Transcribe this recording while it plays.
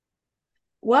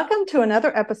Welcome to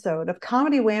another episode of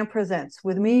Comedy Wham Presents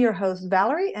with me, your host,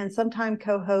 Valerie, and sometime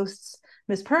co-hosts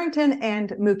Ms. Purrington and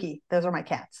Mookie. Those are my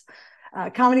cats.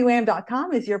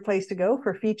 ComedyWham.com is your place to go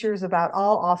for features about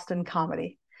all Austin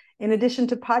comedy. In addition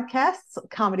to podcasts,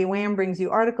 Comedy Wham brings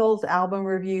you articles, album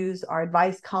reviews, our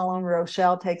advice column,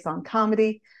 Rochelle Takes on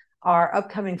Comedy, our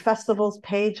upcoming festivals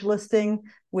page listing,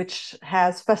 which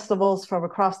has festivals from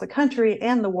across the country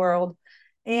and the world,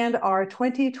 and our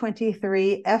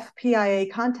 2023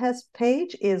 FPIA contest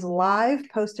page is live,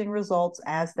 posting results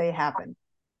as they happen.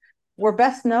 We're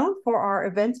best known for our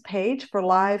events page for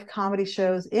live comedy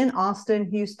shows in Austin,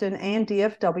 Houston, and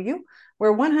DFW,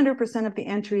 where 100% of the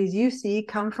entries you see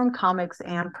come from comics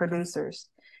and producers.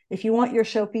 If you want your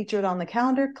show featured on the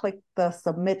calendar, click the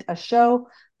Submit a Show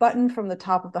button from the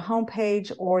top of the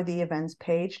homepage or the events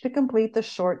page to complete the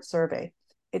short survey.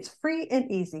 It's free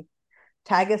and easy.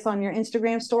 Tag us on your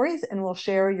Instagram stories and we'll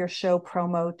share your show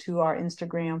promo to our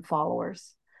Instagram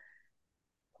followers.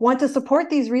 Want to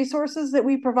support these resources that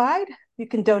we provide? You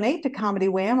can donate to Comedy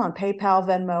Wham on PayPal,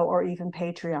 Venmo, or even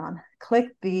Patreon. Click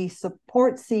the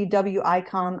Support CW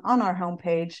icon on our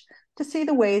homepage to see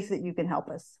the ways that you can help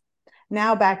us.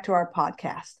 Now back to our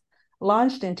podcast.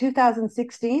 Launched in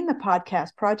 2016, the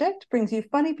Podcast Project brings you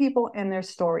funny people and their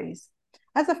stories.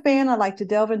 As a fan, I like to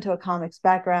delve into a comic's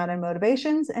background and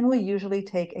motivations, and will usually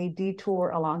take a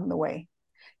detour along the way.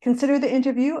 Consider the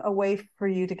interview a way for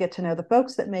you to get to know the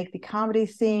folks that make the comedy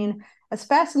scene as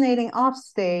fascinating off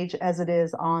stage as it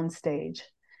is on stage.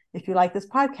 If you like this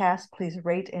podcast, please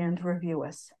rate and review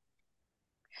us.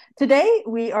 Today,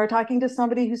 we are talking to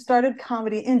somebody who started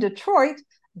comedy in Detroit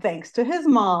thanks to his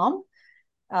mom.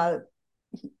 They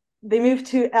moved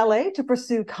to LA to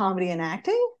pursue comedy and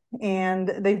acting. And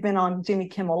they've been on Jimmy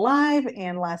Kimmel Live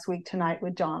and Last Week Tonight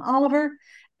with John Oliver.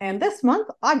 And this month,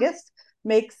 August,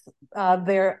 makes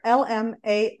their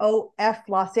LMAOF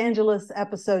Los Angeles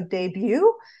episode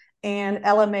debut. And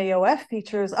LMAOF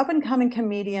features up-and-coming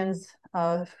comedians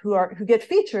who get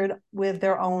featured with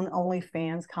their own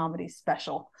OnlyFans comedy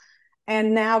special.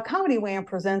 And now Comedy Wham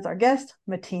presents our guest,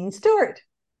 Mateen Stewart.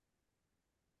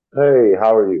 Hey,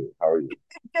 how are you? How are you?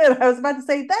 Good. I was about to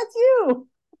say, that's you.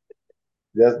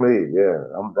 That's me. Yeah,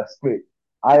 that's me.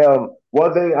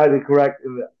 One thing I did correct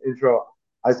in the intro.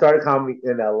 I started comedy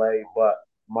in LA, but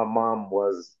my mom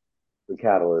was the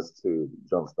catalyst to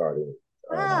jumpstart it.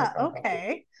 My comedy.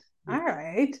 Okay. All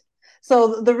right.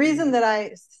 So the reason that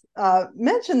I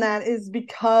mentioned that is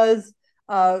because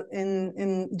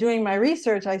in doing my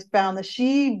research, I found that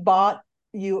she bought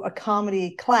you a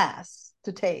comedy class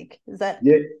to take. Is that?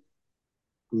 Yeah,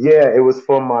 yeah. It was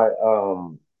for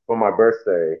my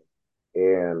birthday,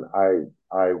 and I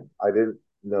didn't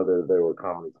know that there were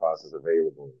comedy classes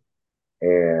available.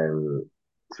 And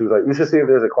she was like, "You should see if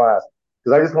there's a class,"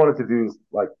 because I just wanted to do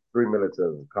like 3 minutes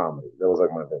of comedy. That was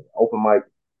like my thing. Open mic,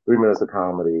 3 minutes of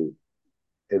comedy,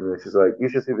 and then she's like, "You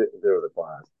should see if there was a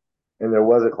class," and there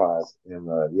was a class, and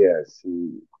yeah,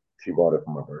 she bought it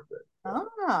for my birthday.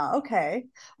 Okay.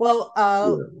 Well,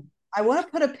 Yeah. I want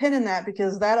to put a pin in that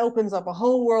because that opens up a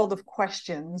whole world of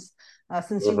questions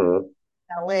since you were Mm-hmm.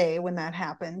 in LA when that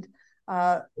happened.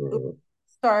 Uh, Mm-hmm.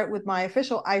 Start with my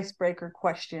official icebreaker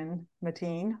question,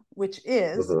 Mateen, which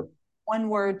is Mm-hmm. one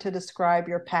word to describe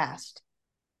your past.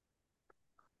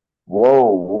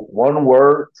 Whoa, one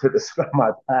word to describe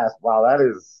my past. Wow, that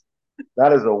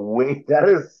is a weight.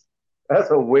 That's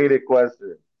a weighted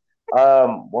question.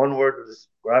 One word to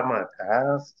describe my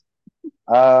past.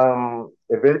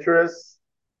 Adventurous,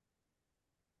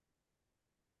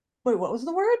 Wait, what was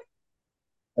the word?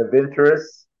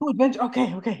 adventurous. Oh, adventure.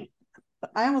 Okay, okay.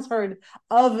 I almost heard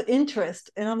of interest,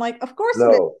 and I'm like, of course it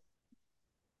No,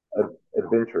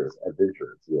 adventurous,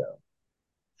 adventurous. Yeah.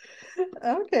 is.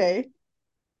 Okay.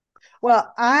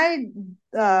 Well,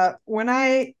 when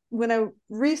I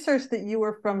researched that you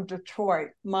were from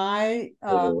Detroit,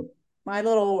 Mm-hmm. my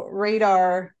little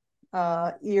radar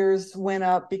ears went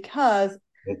up because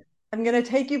I'm going to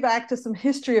take you back to some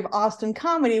history of Austin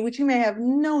comedy, which you may have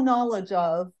no knowledge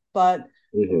of, but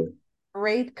Mm-hmm.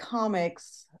 great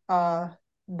comics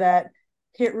that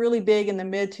hit really big in the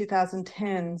mid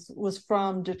 2010s was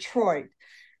from Detroit.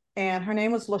 And her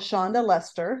name was LaShonda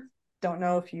Lester. Don't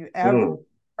know if you ever Mm.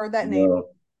 heard that name. No.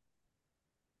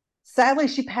 Sadly,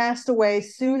 she passed away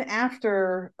soon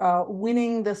after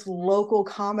winning this local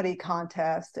comedy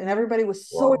contest. And everybody was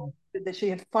so Wow. excited that she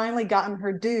had finally gotten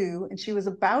her due. And she was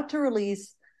about to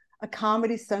release a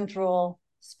Comedy Central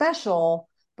special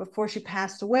before she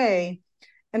passed away.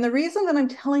 And the reason that I'm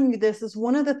telling you this is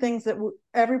one of the things that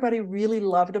everybody really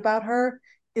loved about her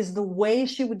is the way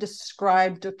she would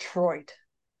describe Detroit.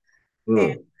 And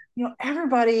Mm.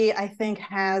 everybody I think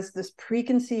has this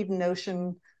preconceived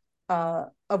notion of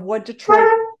what Detroit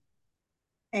is.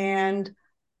 And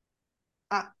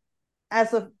I,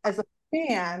 as a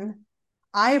fan,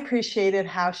 I appreciated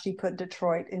how she put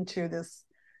Detroit into this,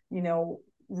 you know,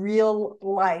 real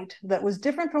light that was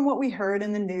different from what we heard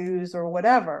in the news or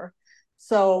whatever.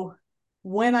 So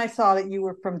when I saw that you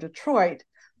were from Detroit,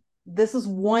 this is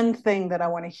one thing that I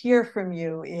want to hear from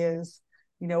you is,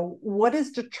 what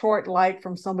is Detroit like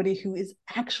from somebody who is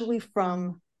actually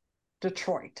from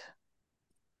Detroit?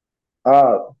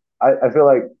 Uh, I feel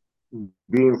like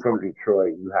being from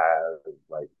Detroit, you have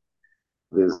like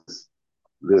this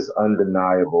this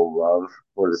undeniable love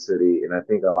for the city, and I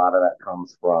think a lot of that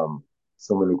comes from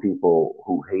so many people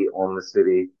who hate on the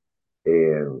city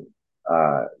and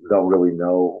don't really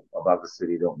know about the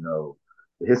city, don't know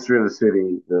the history of the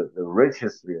city, the rich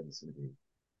history of the city.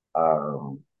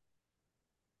 Um,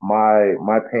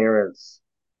 my parents,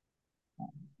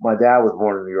 my dad was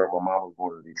born in New York, my mom was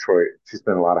born in Detroit. She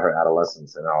spent a lot of her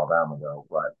adolescence in Alabama though,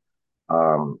 but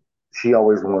she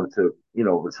always wanted to,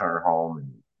 return home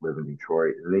and live in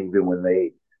Detroit. And even when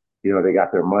they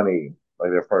got their money, like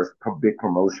their first big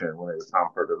promotion, when it was time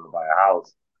for them to buy a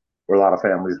house, where a lot of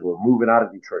families were moving out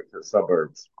of Detroit to the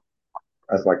suburbs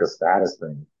as like a status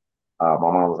thing. My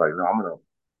mom was like, "No, I'm gonna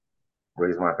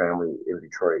raise my family in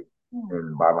Detroit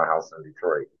and buy my house in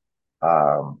Detroit."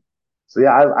 Um, so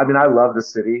yeah, I mean, I love the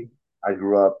city. I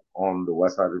grew up on the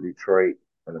west side of Detroit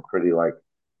in a pretty like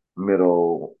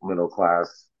middle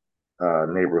class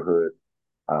neighborhood.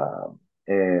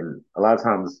 And a lot of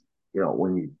times,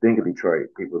 when you think of Detroit,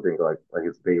 people think like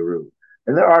it's Beirut,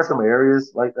 and there are some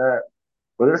areas like that,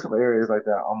 but there's some areas like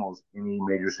that almost any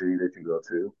major city that you go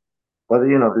to. But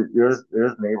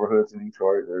there's neighborhoods in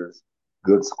Detroit. There's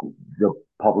good school, the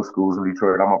public schools in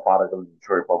Detroit. I'm a product of the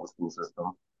Detroit public school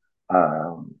system.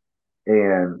 Um,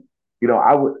 and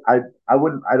I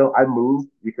wouldn't, I moved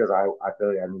because I feel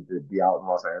like I need to be out in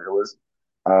Los Angeles.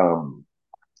 Um,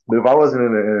 but if I wasn't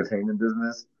in the entertainment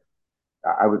business,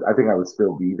 I think I would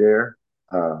still be there.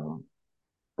 Um,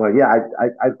 but yeah,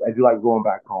 I do like going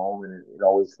back home, and it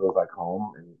always feels like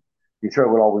home. And Detroit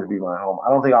would always be my home. I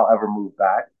don't think I'll ever move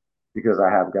back because I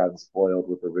have gotten spoiled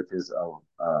with the riches of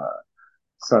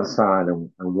sunshine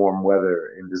and warm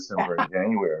weather in December and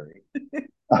January.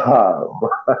 Uh,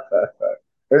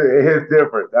 it hits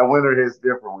different. That winter hits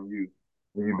different when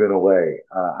you've been away.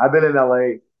 I've been in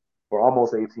LA for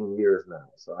almost 18 years now,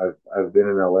 so I've been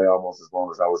in LA almost as long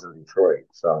as I was in Detroit.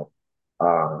 So,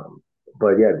 um,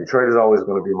 but yeah, Detroit is always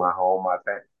going to be my home.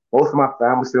 Most of my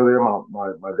family's still there.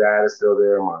 My dad is still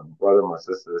there. My brother, my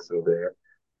sister is still there.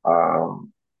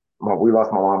 Um, we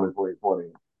lost my mom in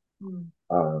 2020. Mm.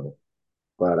 Um,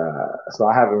 but so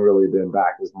I haven't really been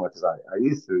back as much as I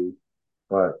used to.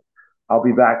 But I'll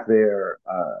be back there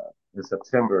in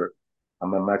September.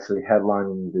 I'm actually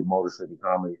headlining the Motor City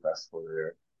Comedy Festival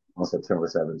there on September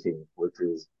 17th, which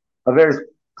is a very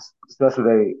special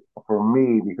day for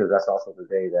me because that's also the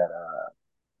day that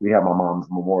we had my mom's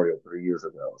memorial 3 years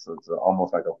ago. So it's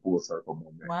almost like a full circle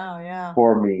moment Wow, yeah.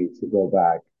 for me to go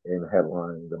back and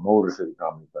headline the Motor City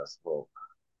Comedy Festival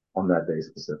on that day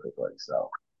specifically. So,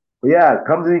 but yeah,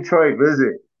 come to Detroit,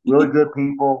 visit. Really good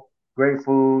people, great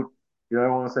food.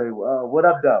 Everyone say, "What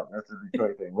up, though?" That's the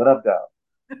Detroit thing. What up, though?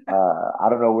 I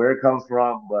don't know where it comes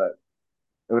from, but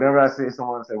whenever I see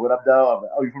someone say, "What up, though?" I'm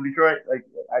like, "Oh, you from Detroit?" Like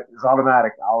it's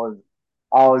automatic. I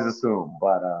always assume.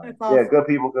 But That's yeah, awesome. good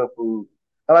people, good food.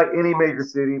 I like any major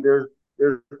city. There's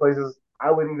places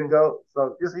I wouldn't even go.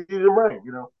 So just use your brain.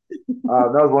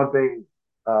 That was one thing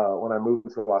when I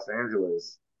moved to Los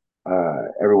Angeles.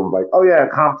 Everyone was like, "Oh yeah,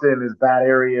 Compton is a bad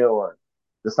area, or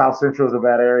the South Central is a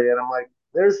bad area," and I'm like,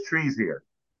 "There's trees here.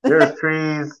 There's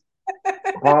trees,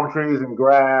 palm trees, and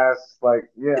grass. Like,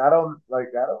 yeah, I don't like.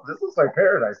 I don't. This looks like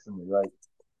paradise to me. Like,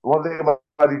 one thing about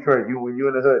Detroit, when you're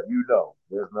in the hood,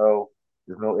 there's no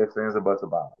ifs, ands, or buts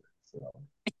about it. So,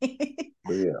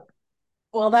 but yeah.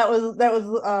 Well, that was that was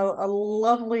a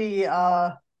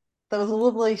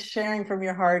lovely sharing from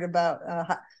your heart about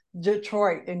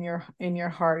Detroit in your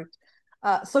heart.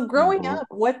 So growing Mm-hmm.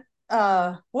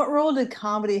 up, what role did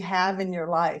comedy have in your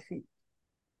life?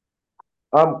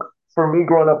 Um, for me,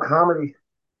 growing up, comedy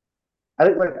I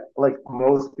think like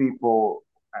most people,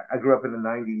 I grew up in the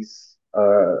 '90s,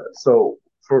 so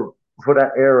for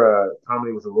that era,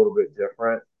 comedy was a little bit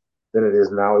different than it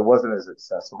is now. It wasn't as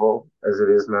accessible as it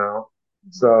is now.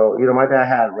 So my dad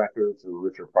had records of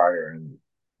Richard Pryor and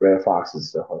Red Fox and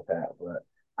stuff like that. But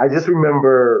I just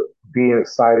remember being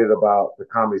excited about the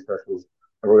comedy specials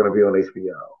that were going to be on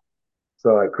HBO.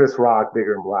 So like Chris Rock,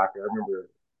 Bigger and Blacker. I remember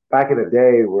back in the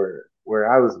day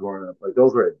where I was growing up, like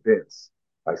those were events.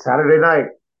 like Saturday night,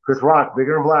 Chris Rock,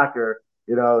 bigger and blacker.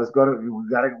 It's gonna we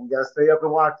gotta stay up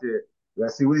and watch it. We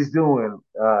gotta see what he's doing.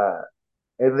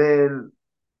 And then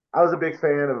I was a big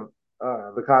fan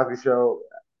of the Cosby Show.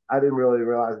 I didn't really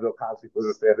realize Bill Cosby was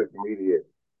a stand-up comedian.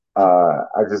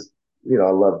 I just,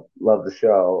 love the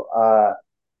show.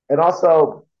 And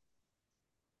also,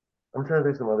 I'm trying to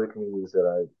think of some other comedians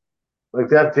that like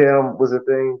Def Jam was a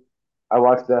thing. I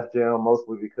watched Def Jam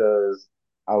mostly because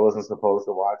I wasn't supposed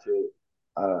to watch it.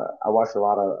 I watched a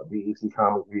lot of BET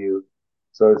Comic View,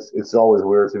 so it's always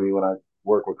weird to me when I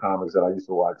work with comics that I used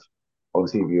to watch on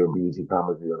TV or BET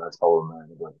Comic View, and I told them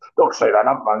that, like, don't say that.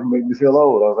 You make me feel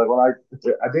old. I was like, well,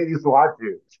 I did used to watch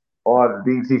it on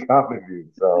BET Comic View,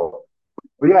 so.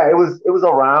 But yeah, it was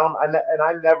around, and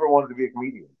I never wanted to be a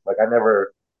comedian. Like I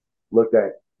never looked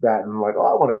at that and like, oh,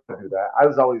 I want to do that. I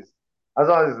was always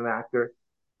an actor.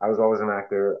 I was always an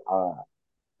actor.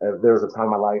 There was a time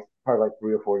in my life, probably like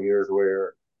 3 or 4 years,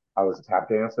 where I was a tap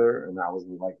dancer, and that was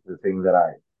like the thing that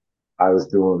I was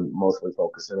doing mostly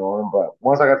focusing on. But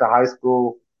once I got to high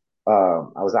school,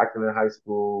 I was acting in high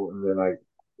school, and then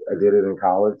I did it in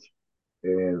college,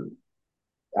 and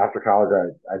after college,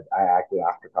 I acted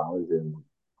after college and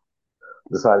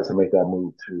decided to make that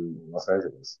move to Los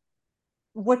Angeles.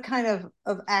 What kind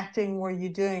of acting were you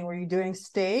doing? Were you doing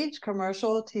stage,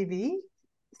 commercial, TV?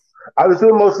 I was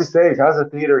doing mostly stage. I was a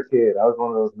theater kid. I was one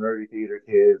of those nerdy theater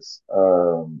kids.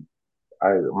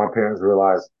 My parents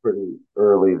realized pretty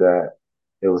early that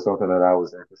it was something that I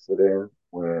was interested in.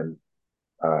 When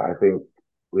I think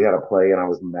we had a play, and I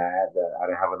was mad that I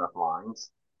didn't have enough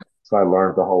lines, so I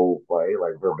learned the whole play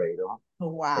like verbatim. Oh,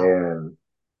 wow. And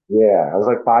yeah, I was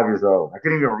like 5 years old. I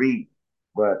couldn't even read,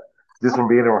 but just from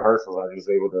being in rehearsals, I was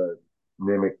able to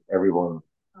mimic everyone.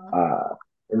 Uh,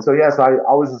 and so yeah, so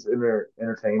I was just in their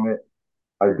entertainment,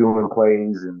 like doing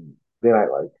plays, and then I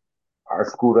like our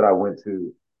school that I went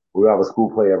to. We have a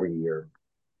school play every year,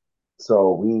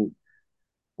 so we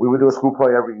would do a school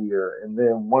play every year, and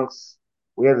then once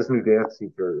we had this new dance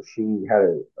teacher, she had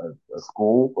a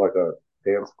school, like a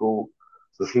dance school,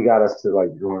 so she got us to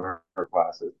like join her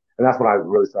classes, and that's when I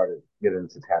really started getting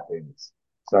into tap dance.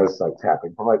 So I was like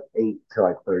tapping from like 8 to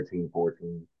like 13,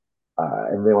 14.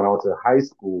 And then when I went to high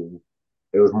school,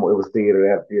 it was theater. They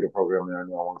had a theater program there. I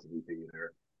knew I wanted to do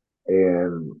theater,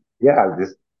 and yeah, I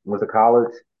just went to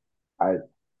college. I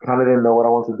kind of didn't know what I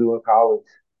wanted to do in college.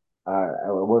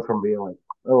 I went from being like,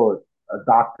 oh, a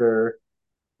doctor,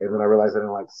 and then I realized I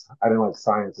didn't like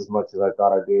science as much as I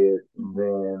thought I did. And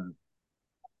then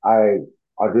I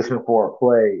auditioned for a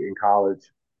play in college,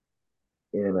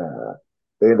 and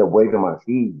they ended up waiving my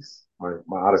fees, my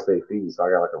out of state fees, so I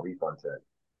got like a refund check,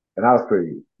 and that was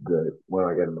pretty good when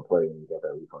I got in the play and got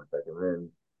that refund check. And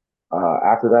then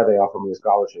after that, they offered me a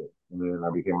scholarship, and then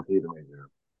I became a theater major.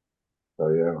 So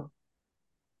yeah.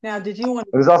 Now, did you want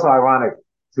It was also ironic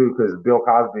too because Bill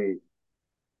Cosby,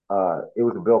 it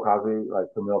was a Bill Cosby like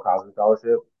Camille Cosby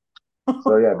scholarship.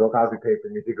 So to? yeah, Bill Cosby paid for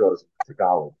me to go to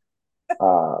college,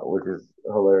 which is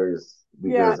hilarious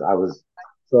Yeah, because I was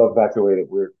so infatuated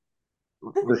with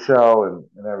the show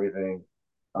and everything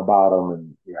about him,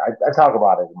 and yeah, I talk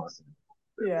about it in my scenes,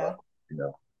 yeah. but you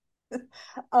know,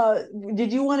 Uh,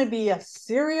 did you want to be a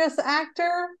serious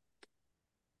actor?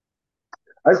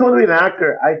 I just want to be an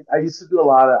actor. I used to do a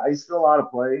lot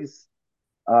of plays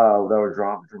that were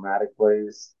dramatic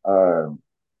plays.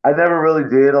 I never really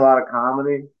did a lot of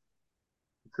comedy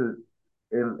to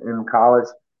in college.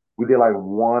 We did like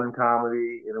one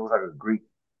comedy, and it was like a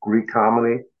Greek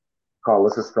comedy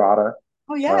called Lysistrata.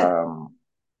 Oh, yes. Um,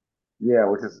 yeah,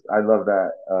 which is I love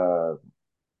that.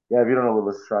 Yeah, if you don't know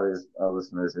what Lysistrata is,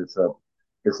 listeners, it's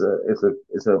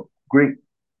a Greek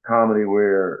comedy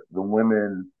where the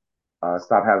women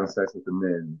stop having sex with the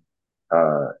men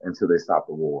until they stop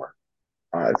the war.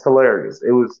 It's hilarious.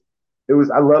 It was.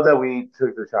 I love that we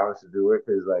took the challenge to do it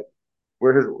because like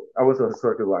we're his. I went to a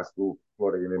historically black school,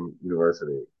 Florida A&M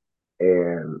University,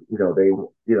 and they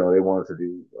wanted to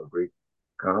do a Greek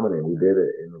comedy, and we did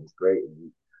it, and it was great. And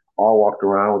we all walked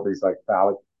around with these like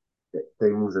phallic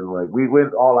things, and like we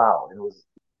went all out. And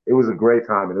it was a great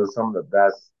time, and it was some of the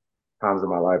best times of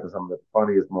my life, and some of the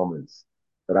funniest moments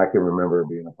that I can remember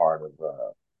being a part of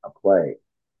a play.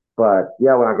 But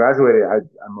yeah, when I graduated, I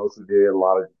mostly did a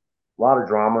lot of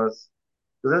dramas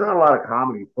because there's not a lot of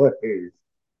comedy plays.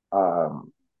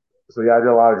 Um, so yeah, I did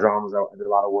a lot of dramas. I did a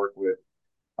lot of work with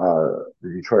the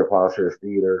Detroit Plowshares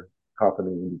Theater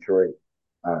Company in Detroit.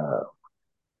 Uh,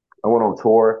 I went on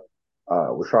tour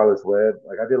with Charlotte's Web.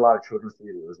 Like I did a lot of children's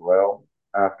theater as well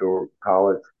after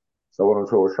college. So I went on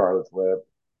tour with Charlotte's Web,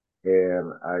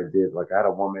 and I had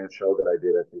a one man show that I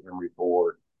did at the Henry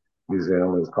Ford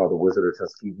Museum. It was called The Wizard of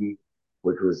Tuskegee,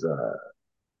 which was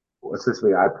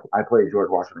essentially I played George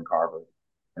Washington Carver,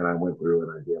 and I went through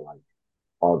and I did like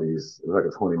all these. It was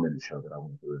like a 20-minute show that I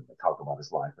went through and I talked about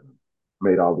his life and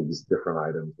made all these different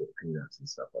items with peanuts and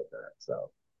stuff like that.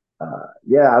 So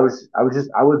yeah,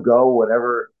 I would go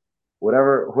whatever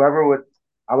whoever would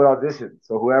I would audition.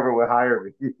 So whoever would hire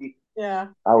me, Yeah.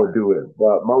 I would do it.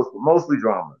 But mostly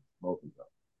drama, mostly drama.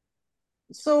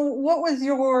 So what was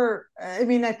your, I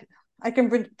mean, I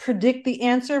can predict the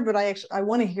answer, but I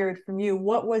want to hear it from you.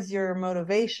 What was your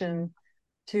motivation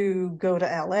to go to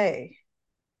LA?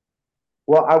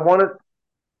 Well, I wanted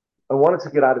to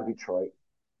get out of Detroit.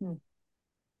 Hmm.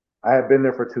 I had been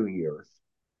there for 2 years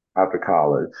after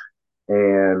college,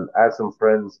 and I had some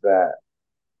friends that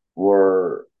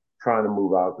were trying to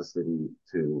move out of the city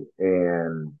too.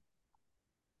 And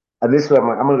initially, I'm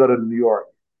like, I'm gonna go to New York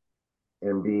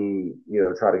and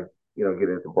try to, get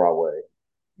into Broadway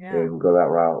Yeah. and go that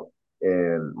route.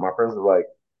 And my friends were like,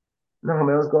 no,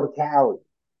 man, let's go to Cali.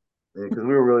 Because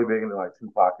we were really big into like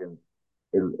Tupac and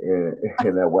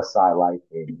in that West Side life.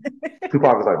 And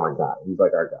Tupac was like my guy. He's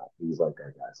like our guy. He's like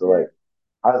our guy. So Yeah. like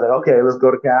I was like, okay, let's go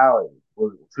to Cali.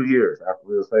 Well, 2 years after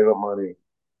we would save up money,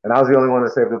 and I was the only one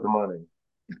that saved up the money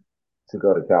to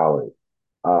go to Cali.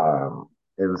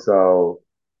 And so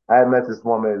I had met this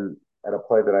woman at a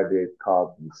play that I did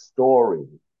called The Story,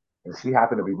 and she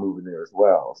happened to be moving there as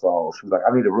well. So she was like,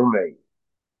 I need a roommate.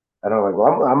 And I'm like,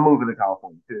 well, I'm moving to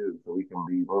California too, so we can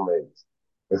be roommates.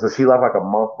 And so she left like a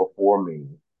month before me.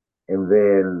 And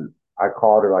then I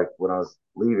called her like when I was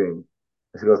leaving.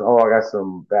 And she goes, oh, I got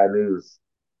some bad news.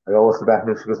 I go, what's the bad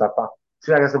news? She goes, I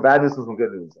got some bad news and some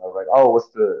good news. I was like, oh, what's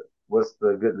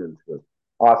the good news? She goes,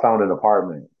 oh, I found an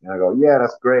apartment. And I go, yeah,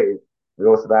 that's great. I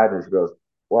go, what's the bad news? She goes,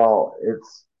 well,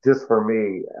 it's just for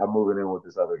me. I'm moving in with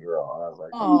this other girl. And I was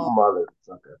like, you Oh, mother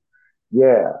sucker.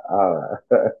 Yeah.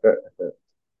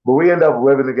 But we end up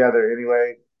living together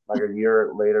anyway, like a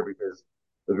year later, because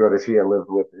the girl that she had lived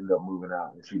with ended up moving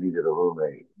out and she needed a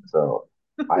roommate. So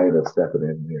I ended up stepping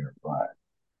in there. But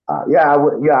yeah, I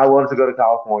wanted to go to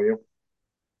California,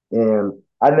 and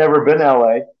I'd never been to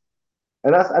LA,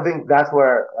 and I think that's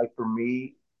where, like for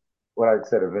me, what I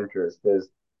said adventurous, because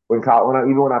when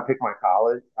I picked my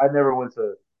college, I never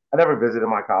visited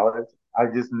my college. I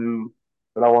just knew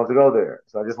that I wanted to go there,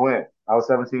 so I just went. I was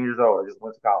 17 years old. I just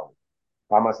went to college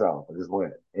by myself. I just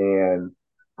went, and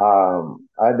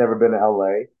I had never been to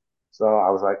LA, so I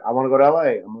was like, I want to go to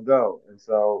LA. I'm gonna go, and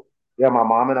so yeah, my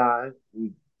mom and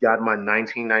we got my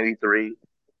 1993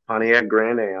 Pontiac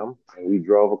Grand Am, and we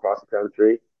drove across the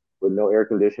country with no air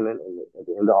conditioning at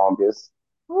the end of August,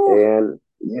 whew. and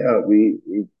yeah, we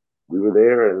were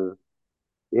there, and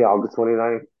yeah, August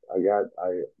 29th,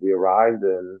 we arrived,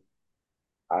 and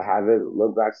I haven't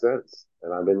looked back since,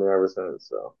 and I've been there ever since.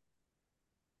 So.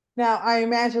 Now, I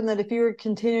imagine that if you're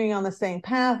continuing on the same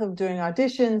path of doing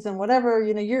auditions and whatever,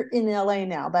 you're in LA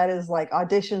now. That is like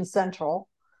audition central.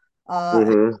 Uh,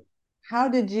 Hmm. how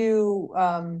did you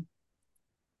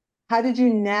how did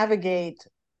you navigate,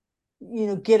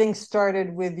 getting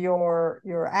started with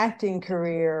your acting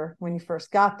career when you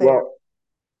first got there? Well,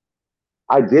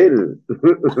 I didn't.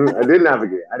 I didn't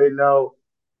navigate. I didn't know.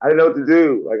 I didn't know what to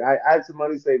do. Like I had some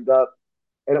money saved up,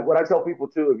 and what I tell people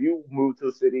too, if you move to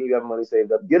a city, you have money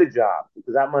saved up, get a job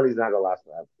because that money's not gonna last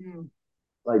forever. Mm.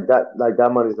 Like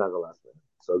that money's not gonna last forever.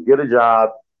 So get a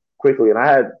job quickly. And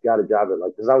I had got a job at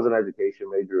like because I was an education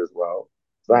major as well,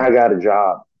 so I Yeah. had got a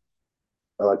job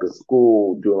at like a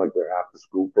school doing like their after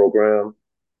school program,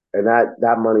 and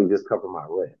that money just covered my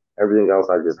rent. Everything else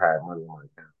I just had money in my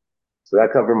account, so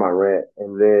that covered my rent,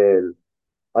 and then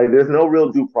like there's no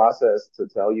real due process to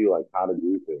tell you like how to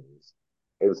do things.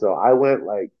 And so I went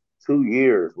like 2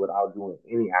 years without doing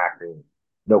any acting,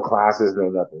 no classes, no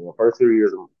nothing. The first 3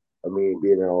 years of me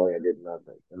being in LA, I did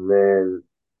nothing. And then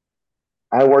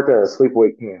I worked at a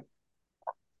sleepaway camp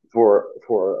for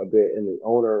a bit, and the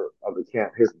owner of the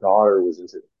camp, his daughter was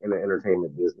in the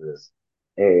entertainment business,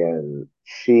 and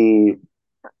she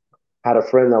had a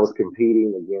friend that was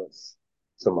competing against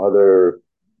some other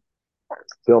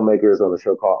filmmakers on the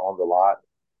show called On the Lot.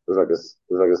 It was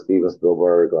like a Steven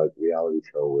Spielberg like reality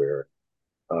show where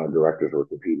directors were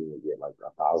competing to get like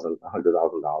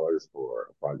 $100,000 for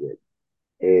a project,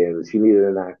 Yeah. and she needed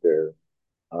an actor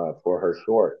for her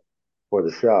short for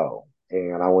the show.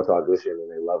 And I went to audition,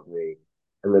 and they loved me.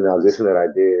 And then the audition that I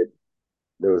did,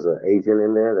 there was an agent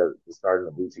in there that was starting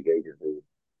a boutique agency,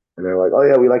 and they're like, "Oh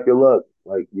yeah, we like your look.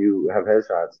 Like you have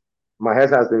headshots." My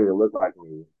headshots didn't even look like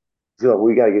me. She's like,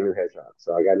 "We gotta get new headshots."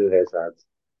 So I got new headshots,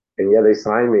 and yeah, they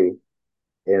signed me.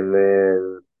 And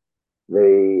then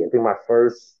I think my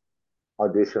first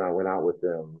audition, I went out with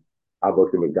them. I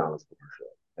booked a McDonald's commercial,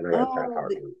 and I got attacked Oh,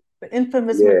 heartbeat. the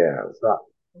infamous. Yeah, so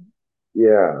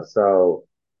yeah, so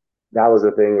that was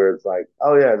the thing where it's like,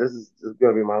 oh yeah, this is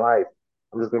gonna be my life.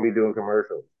 I'm just gonna be doing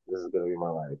commercials. This is gonna be my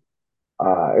life.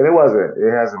 And it wasn't.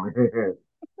 It hasn't been.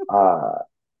 uh,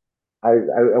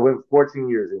 I went 14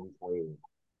 years in between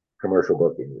commercial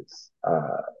bookings.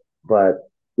 But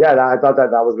yeah, I thought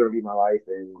that that was gonna be my life,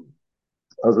 and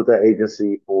I was with that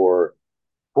agency for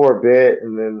a bit,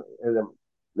 and then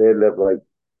they ended up like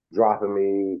dropping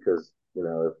me because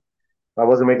if I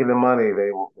wasn't making the money,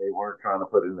 they weren't trying to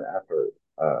put in the effort.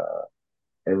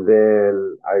 And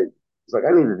then I was like,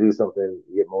 I need to do something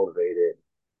to get motivated.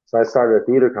 So I started a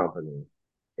theater company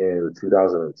in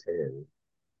 2010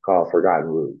 called Forgotten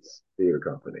Roots Theater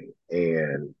Company,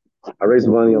 and I raised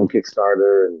money on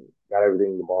Kickstarter and got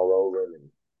everything the ball rolling, and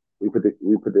we put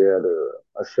together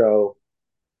a show,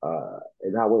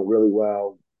 and that went really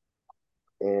well.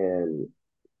 And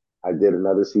I did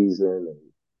another season, and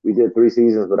we did 3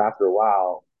 seasons. But after a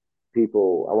while, I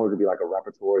wanted to be like a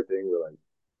repertory thing where like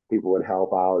people would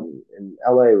help out. And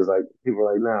LA was like people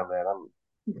were like, nah, man,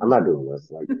 I'm not doing this.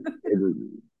 Like, it,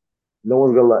 no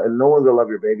one's gonna love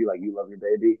your baby like you love your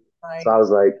baby. So Right. I was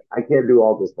like, I can't do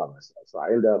all this by myself. So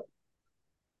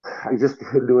I just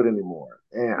couldn't do it anymore,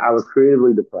 and I was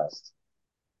creatively depressed.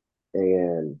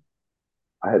 And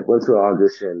I had went to an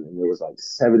audition, and there was like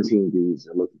 17 dudes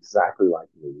that looked exactly like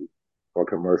me for a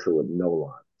commercial with no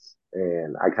lines.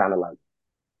 And I kind of like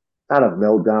not a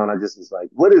meltdown. I just was like,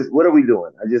 what are we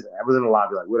doing? I was in the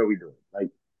lobby like, what are we doing? Like,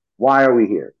 why are we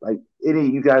here? Like,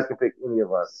 you guys can pick any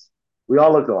of us. We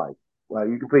all look alike. Like,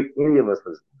 you can pick any of us for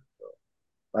this.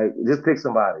 Like, just pick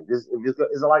somebody. It's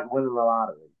like winning the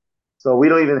lottery. So we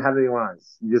don't even have any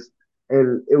lines.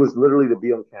 And it was literally to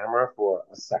be on camera for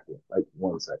a second, like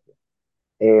 1 second.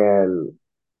 And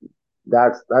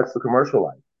that's the commercial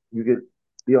life. You could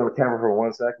be on the camera for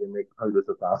 1 second and make hundreds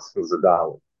of thousands of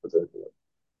dollars potentially.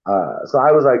 So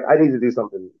I was like, I need to do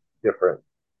something different.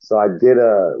 So I did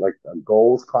a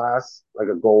goals class, like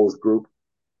a goals group.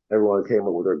 Everyone came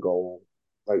up with their goal.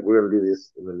 Like, we're gonna do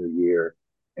this in the new year.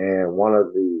 And one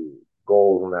of the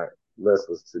goals on that list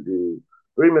was to do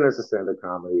 3 minutes of stand-up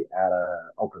comedy at a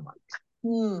open mic.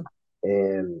 Hmm.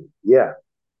 And yeah,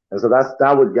 and so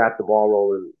that would got the ball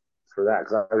rolling for that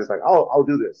because I was like, oh, I'll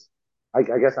do this. I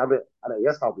guess I'll be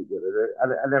good at it.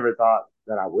 I never thought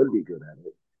that I would be good at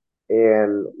it.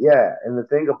 And yeah, and the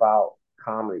thing about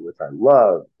comedy, which I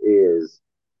love, is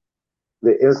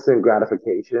the instant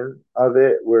gratification of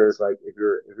it. Where it's like if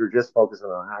you're just focusing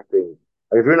on acting,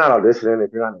 like if you're not auditioning,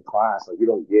 if you're not in class, like you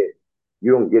don't get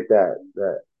that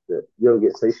you don't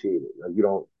get satiated. Like you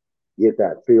don't get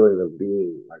that feeling of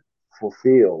being like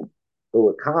fulfilled. But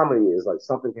with comedy is like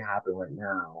something can happen right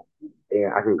now,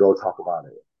 and I can go talk about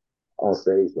it on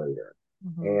stage later.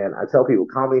 Mhm. And I tell people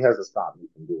comedy hasn't stopped me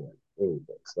from doing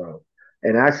anything. So,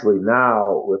 and actually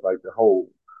now with like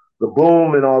the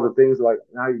boom and all the things, like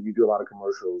now you do a lot of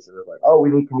commercials and it's like, oh, we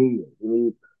need comedians, we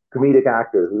need comedic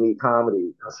actors, we need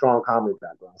comedy, a strong comedy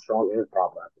background, strong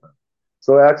improv background.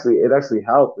 So it actually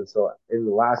helped. And so in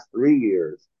the last 3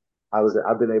 years,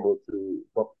 I've been able to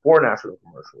book 4 national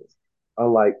commercials,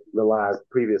 unlike the last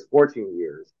previous 14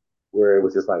 years, where it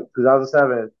was just like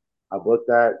 2007. I booked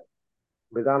that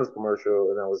McDonald's commercial,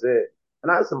 and that was it.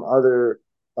 And I had some other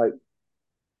like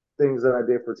things that I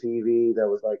did for TV that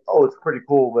was like, oh, it's pretty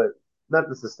cool, but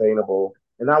nothing sustainable.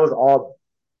 And that was all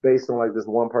based on like this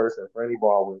one person, Franny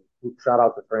Baldwin, who shout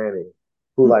out to Franny,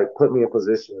 who like put me in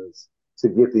positions to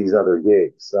get these other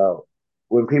gigs. So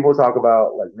when people talk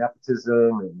about like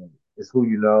nepotism and is who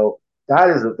you know,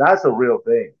 that's a real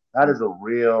thing. That is a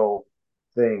real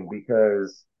thing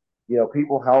because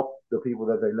people help the people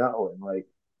that they know, and like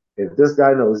if this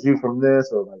guy knows you from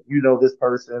this, or like this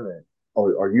person, and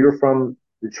or you're from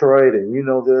Detroit and you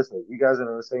know this, like you guys are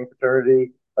in the same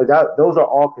fraternity, like that. Those are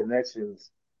all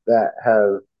connections that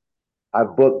have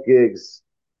I've booked gigs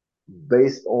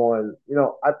based on you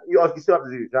still have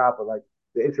to do your job, but like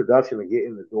the introduction to get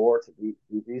in the door to do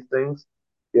these things.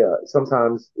 Yeah,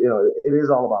 sometimes it is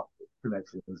all about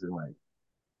connections and like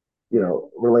Yeah.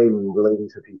 relating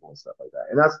to people and stuff like that.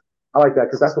 And I like that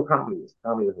because that's what comedy is.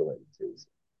 Comedy is relating to.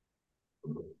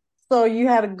 So you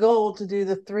had a goal to do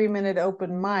the 3 minute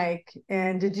open mic,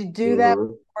 and did you do that?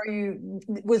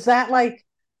 Mm-hmm. Or was that like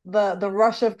the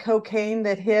rush of cocaine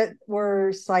that hit, where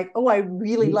it's like, oh, I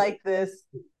really like this?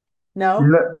 No.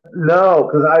 No,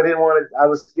 because I didn't want to. I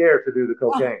was scared to do the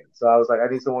Oh, cocaine, so I was like, I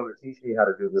need someone to teach me how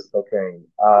to do this cocaine.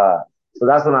 So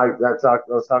that's when I was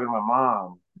talking to my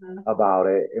mom about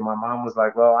it, and my mom was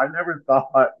like, "Well, I never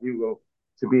thought you were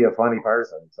to be a funny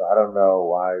person, so I don't know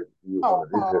why you oh, want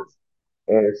to do oh. this."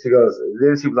 And she goes,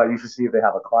 then she was like, "You should see if they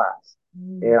have a class."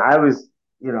 And Mm. I was,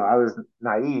 I was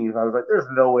naive. I was like, there's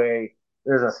no way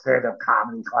there's a stand-up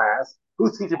comedy class.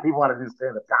 Who's teaching people how to do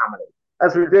stand-up comedy?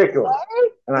 That's ridiculous. Right?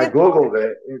 And I It's Googled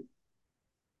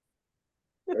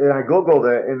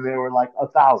it, and there were like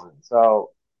 1,000.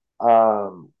 So,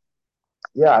 um,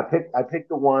 yeah, I picked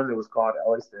the one that was called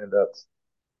LA Stand-Ups.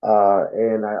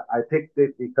 And I picked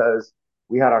it because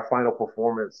we had our final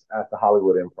performance at the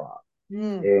Hollywood Improv.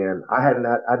 mm, And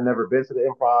I'd never been to the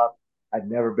Improv. I'd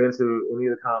never been to any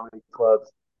of the comedy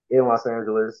clubs in Los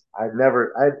Angeles. I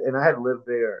had lived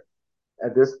there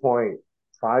at this point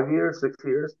 5 years, 6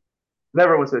 years.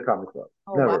 Never went to the comedy club.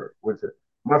 oh wow. Never went to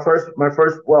my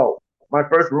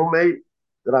first roommate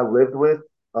that I lived with.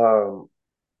 Um,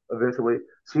 eventually.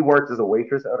 She worked as a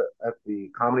waitress at the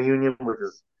Comedy Union, which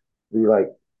is the like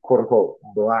quote unquote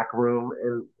black room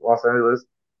in Los Angeles,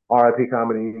 RIP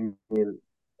Comedy Union.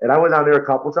 And I went down there a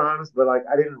couple times, but like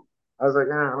I didn't. I was like,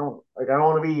 nah, I don't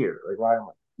want to be here. Like, why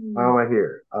Mm, am I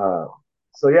here?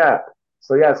 So yeah,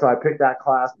 so I picked that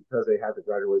class because they had the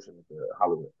graduation at the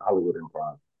Hollywood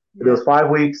Improv. And it yeah. was 5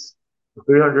 weeks,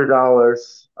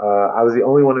 $300. I was the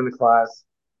only one in the class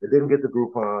that didn't get the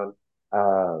Groupon.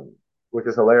 Um, which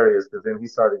is hilarious because then he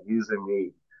started using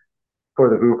me for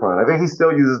the Groupon. I think he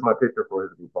still uses my picture for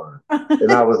his Groupon. And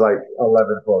that was like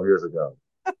 11, 12 years ago.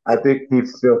 I think he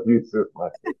still uses my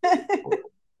picture for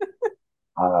it.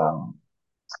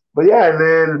 But yeah, and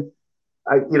then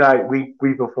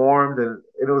we performed and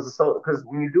it was so because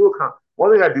when you do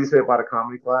one thing I do say about a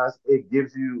comedy class, it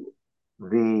gives you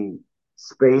the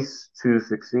space to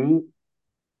succeed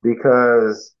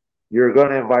because you're going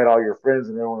to invite all your friends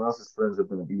and everyone else's friends are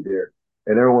going to be there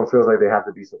and everyone feels like they have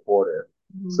to be supportive.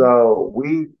 Mhm. So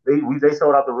they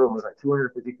sold out the room. It was like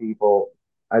 250 people.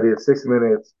 I did 6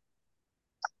 minutes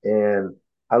and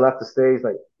I left the stage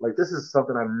like this is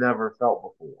something I've never felt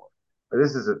before. Like,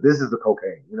 this is the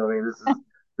cocaine. You know what I mean?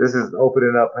 This is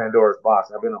opening up Pandora's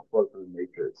box. I've been unplugged from the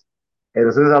matrix. And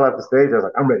as soon as I left the stage, I was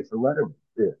like, I'm ready for Letterman.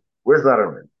 Yeah. Where's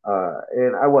Letterman?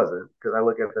 And I wasn't because I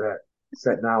look at that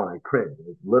set now and I cringe.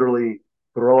 It literally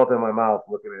throw up in my mouth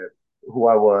looking at who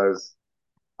I was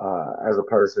as a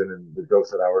person and the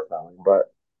jokes that I was telling.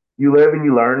 But you live and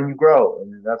you learn and you grow,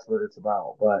 and that's what it's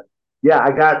about. But yeah,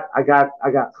 I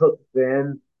got hooked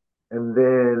then, and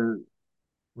then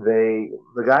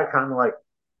the guy kind of like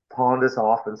pawned us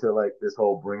off into like this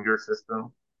whole bringer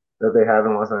system that they have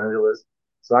in Los Angeles.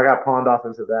 So I got pawned off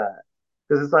into that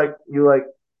because it's like you like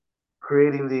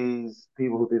creating these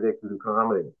people who think they can do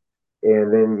comedy,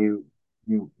 and then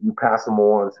you pass them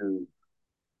on to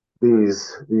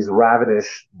these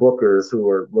ravenous bookers who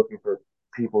are looking for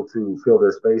people to fill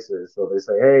their spaces. So they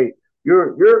say, "Hey,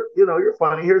 you're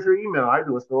funny. Here's your email. I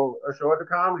do a show at the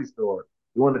Comedy Store.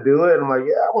 You want to do it?" And I'm like,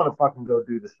 "Yeah, I want to fucking go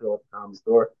do the show at the Comedy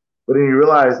Store." But then you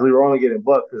realize we were only getting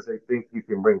booked because they think you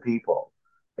can bring people,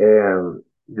 and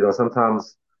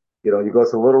sometimes you go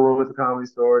to a little room at the Comedy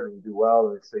Store and you do well,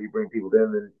 and say you bring people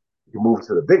in, then you move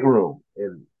to the big room,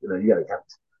 and you got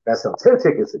to sell 10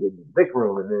 tickets to get in the big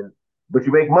room, and then but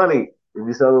you make money if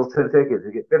you sell those 10 tickets.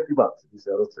 You get $50 if you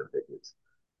sell those 10 tickets.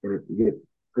 And you get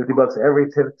 $50 every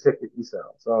 10 ticket you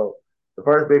sell. So the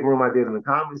first big room I did in the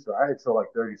comedy store, I had sold like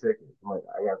 30 tickets. I'm like,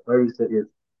 I got 30 tickets,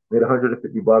 made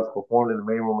 $150, performed in the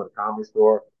main room of the comedy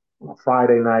store on a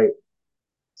Friday night,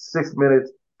 6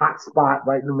 minutes, hot spot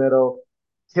right in the middle,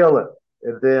 kill it.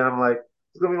 And then I'm like,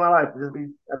 it's gonna be my life. Just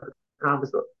be at the comedy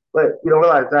store. But you don't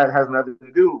realize that has nothing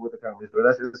to do with the comedy store.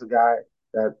 That's just a guy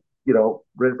that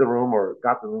rented the room or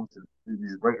got the room to do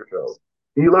these drinker shows.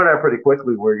 And you learn that pretty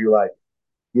quickly, where you like,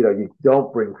 you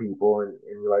don't bring people, and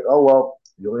you're like, oh well,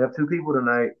 you only have two people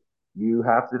tonight. You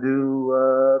have to do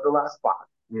the last spot.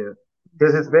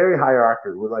 Because it's very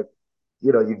hierarchical. We're like,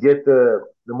 you get the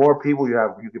more people you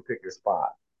have, you can pick your spot.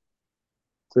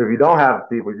 So if you don't have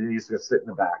people, you just sit in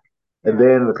the back. And Yeah.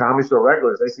 then the comedy store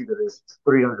regulars, they see that there's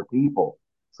 300 people.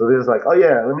 So then it's like, oh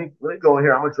yeah, let me go in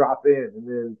here. I'm gonna drop in, and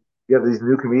then you have these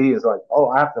new comedians like, oh,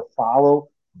 I have to follow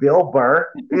Bill Burr.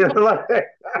 Like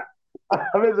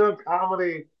I've been doing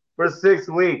comedy for 6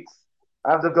 weeks.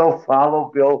 I have to go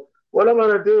follow Bill. What am I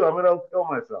gonna do? I'm gonna kill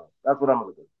myself. That's what I'm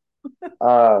gonna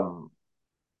do.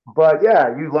 But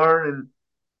yeah, you learn,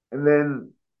 and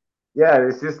then yeah,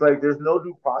 it's just like there's no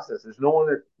due process. There's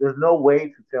no way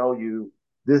to tell you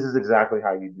this is exactly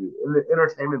how you do. In the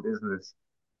entertainment business,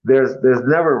 there's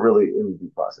never really any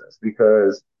due process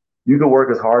because you can work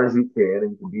as hard as you can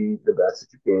and you can be the best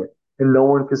that you can, and no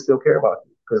one can still care about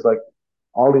you because like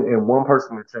and one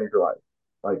person can change your life.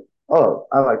 Like, oh,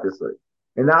 I like this thing,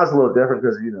 and now it's a little different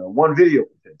because one video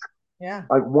can change. Yeah.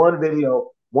 Like one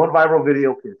viral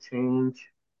video can change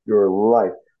your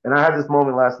life. And I had this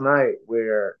moment last night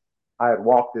where I had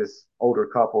walked this older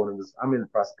couple, and it was I'm in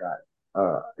Prescott,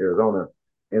 Arizona,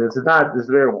 and it's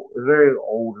very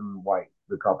old and white.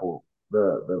 The couple,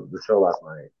 the show last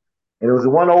night, and it was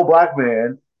one old black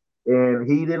man, and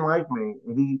he didn't like me,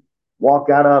 and he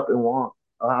got up and walked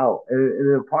out,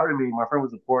 and then part of me, my friend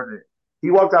was supporting it.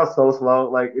 He walked out so slow,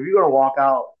 like if you're gonna walk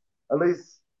out, at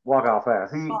least walk out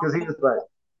fast. Because he was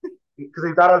like, because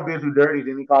he thought I was being too dirty,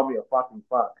 then he called me a fucking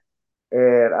fuck.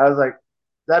 And I was like,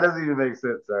 that doesn't even make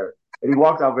sense, sir. And he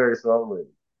walked out very slowly.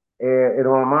 And in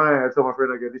my mind, I told my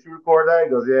friend, I go, did you record that? He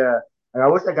goes, yeah. And I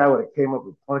wish that guy would have came up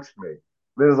and punched me.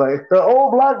 But it was like, the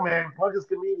old black man punches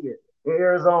comedian in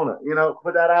Arizona. You know,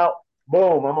 put that out.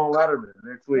 Boom, I'm on Letterman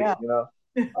next week, Yeah. you know.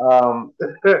 Um,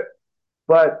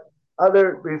 but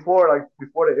before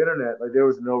the internet, like there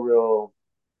was no real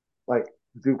like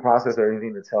due process or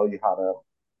anything to tell you how to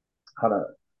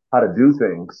how to do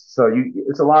things. So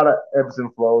it's a lot of ebbs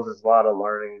and flows. It's a lot of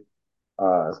learning.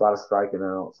 It's a lot of striking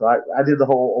out. So I did the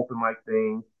whole open mic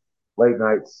thing, late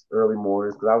nights, early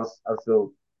mornings, because I was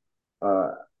still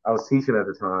uh, I was teaching at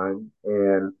the time,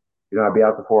 and I'd be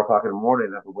out till 4 o'clock in the morning,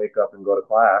 and I have to wake up and go to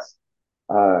class.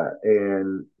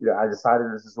 And I decided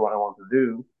this is what I want to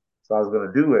do, so I was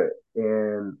going to do it.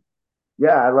 And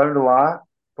yeah, I learned a lot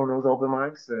from those open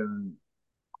mics, and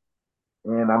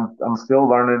I'm still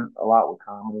learning a lot with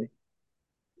comedy.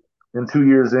 And 2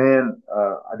 years in,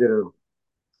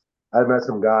 I met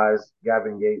some guys,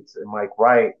 Gavin Gates and Mike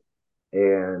Wright,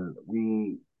 and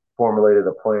we formulated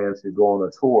a plan to go on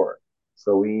a tour.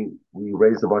 So we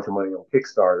raised a bunch of money on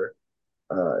Kickstarter,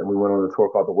 and we went on a tour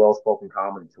called the Well Spoken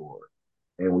Comedy Tour,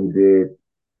 and we did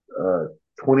uh,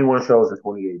 21 shows in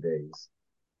 28 days.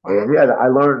 Wow. And yeah, I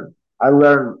learned. I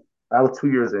was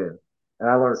 2 years in, and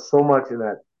I learned so much in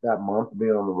that month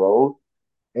being on the road.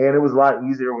 And it was a lot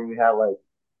easier when we had like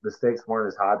the stakes weren't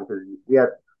as high because we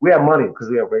had money because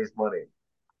we had raised money.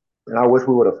 And I wish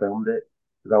we would have filmed it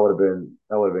because that would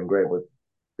have been great, but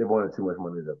they wanted too much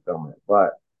money to film it.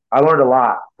 But I learned a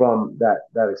lot from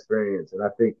that experience, and I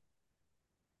think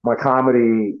my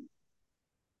comedy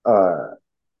uh,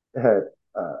 had,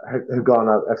 had gone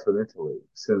up exponentially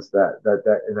since that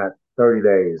in that 30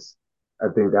 days. I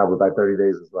think that was like 30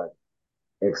 days was like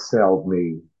excelled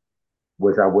me,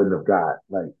 which I wouldn't have got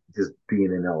like just being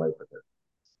in LA for this.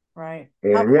 Right.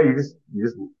 And yeah, you just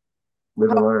live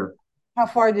and How learn. how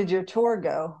far did your tour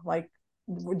go? Like,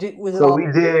 was it So all?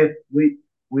 we did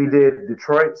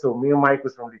Detroit. So me and Mike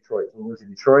was from Detroit. So we went to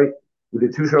Detroit. We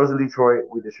did 2 shows in Detroit.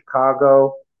 We did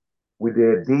Chicago. We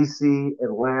did DC,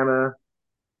 Atlanta,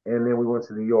 and then we went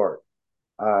to New York.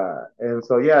 And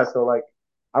so yeah, so like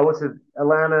I went to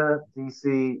Atlanta,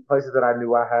 DC, places that I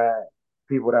knew I had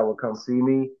people that would come see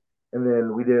me. And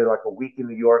then we did like a week in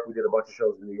New York. We did a bunch of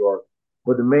shows in New York.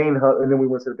 But the main hub, and then we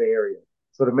went to the Bay Area.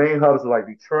 So the main hubs were like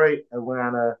Detroit,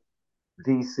 Atlanta,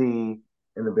 DC,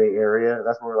 in the Bay Area.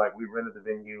 That's where like we rented the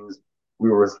venues. We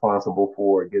were responsible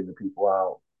for getting the people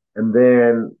out. And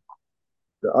then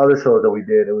the other shows that we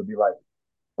did, it would be like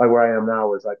where I am now,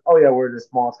 where it's like, oh yeah, we're in this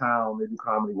small town. They do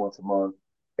comedy once a month,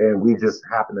 and we just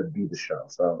happen to be the show.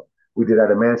 So we did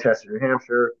that in Manchester, New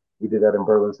Hampshire. We did that in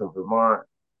Burlington, Vermont.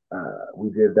 We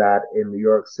did that in New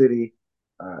York City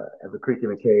at the Creek in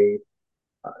the Cave.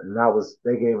 And that was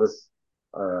they gave us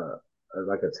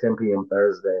like a 10 p.m.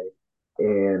 Thursday,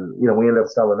 and we ended up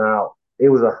selling out. It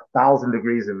was 1,000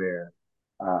 degrees in there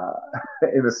uh,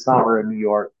 in the summer in New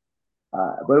York,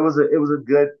 but it was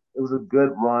a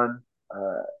good run.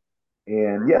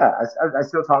 And yeah, I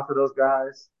still talk to those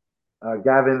guys.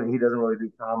 Gavin, he doesn't really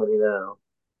do comedy now,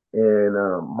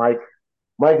 and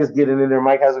Mike is getting in there.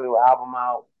 Mike has a new album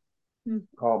out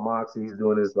called Moxie. He's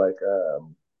doing his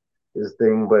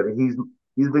thing, but he's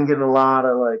been getting a lot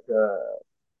of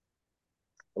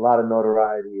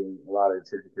notoriety and a lot of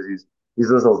attention because he's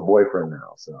Lizzo's boyfriend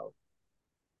now. So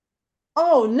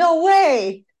Oh, no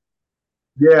way.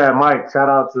 yeah, Mike. Shout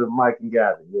out to Mike and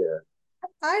Gavin. Yeah,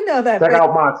 I know that check face.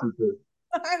 out Moxie too.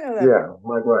 I know that face. Yeah,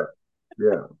 Mike. Right.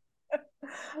 Yeah,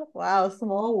 Wow,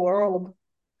 small world.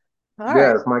 All yeah,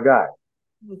 right. it's my guy.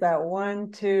 Was that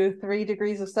 1, 2, 3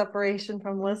 degrees of separation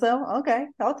from Lizzo? Okay,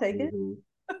 I'll take it.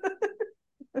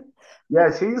 Mm-hmm. Yeah,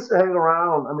 she used to hang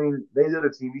around. I mean, they did a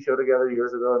TV show together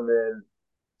years ago, and then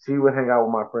she would hang out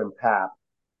with my friend Pap.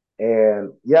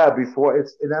 And yeah,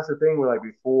 and that's the thing where like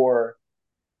before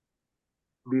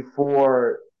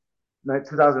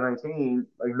 2019,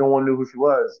 like no one knew who she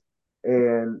was,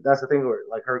 and that's the thing where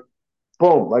like her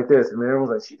boom like this, and then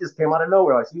everyone's like she just came out of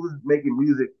nowhere, like she was making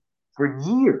music for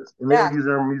years, and they were Yeah,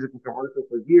 using her music in commercials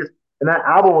for years, and that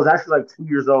album was actually like 2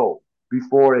 years old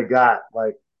before it got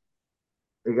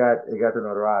the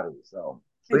notoriety. So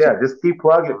and she yeah, just keep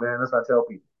plugging, man. That's what I tell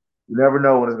people. You never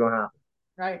know when it's going to happen.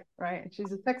 Right, right.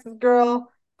 She's a Texas girl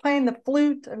playing the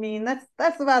flute. I mean,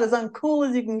 that's about as uncool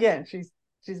as you can get. She's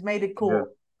made it Yeah. cool.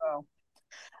 So,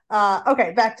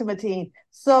 okay, back to Mateen.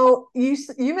 So you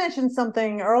mentioned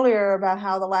something earlier about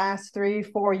how the last 3,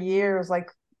 4 years,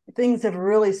 like things have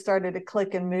really started to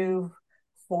click and move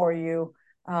for you.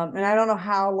 And I don't know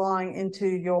how long into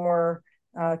your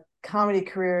comedy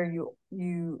career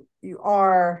you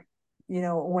are,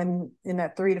 when in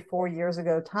that 3 to 4 years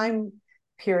ago time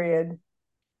period.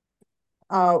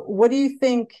 What do you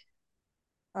think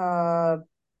uh,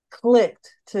 clicked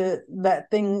to that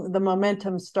thing? The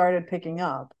momentum started picking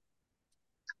up.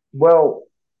 Well,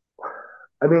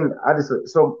 I mean, I just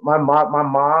so my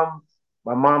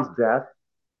mom's death.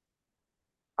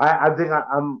 I think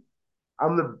I'm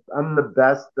the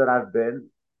best that I've been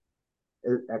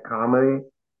at comedy.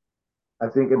 I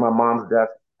think, in my mom's death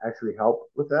actually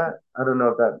helped with that. I don't know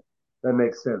if that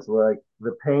makes sense. Like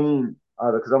the pain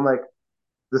of it, because I'm like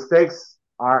the stakes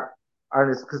aren't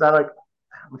as because I like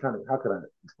I'm trying to how could I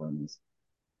explain this?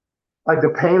 Like the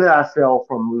pain that I felt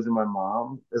from losing my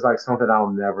mom is like something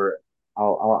I've never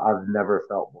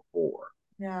felt before.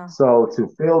 Yeah. So to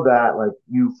feel that, like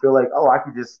you feel like, oh, I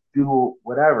could just do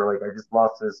whatever. Like I just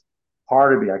lost this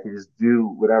part of me. I could just do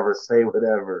whatever, say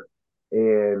whatever,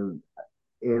 and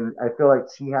I feel like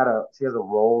she has a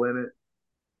role in it.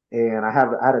 And I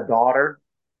had a daughter,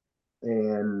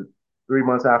 and 3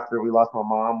 months after we lost my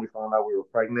mom, we found out we were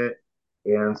pregnant,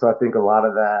 and so I think a lot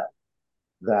of that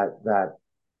that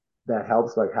that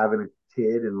helps, like having a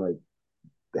kid and like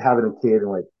having a kid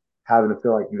and like having to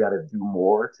feel like you got to do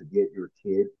more to get your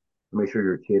kid to make sure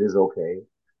your kid is okay.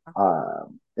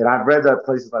 And I've read that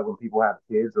places like when people have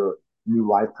kids or new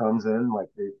life comes in, like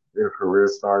their career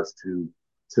starts to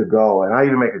go. And I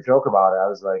even make a joke about it. I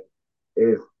was like,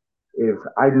 if if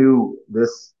I knew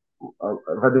this,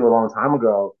 if I knew a long time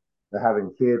ago that having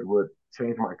a kid would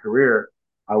change my career,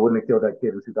 I wouldn't have killed that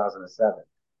kid in 2007.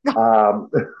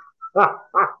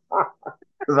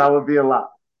 Because I would be a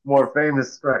lot more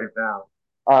famous right now.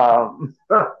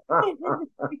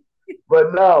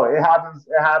 But no, it happens.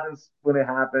 It happens when it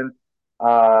happens.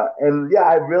 And yeah,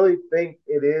 I really think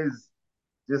it is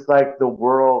just like the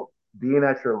world being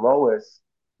at your lowest.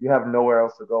 You have nowhere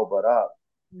else to go but up.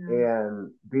 Yeah.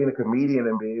 And being a comedian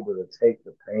and being able to take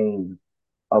the pain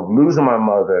of losing my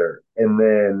mother and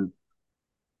then,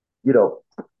 you know,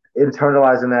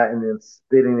 internalizing that and then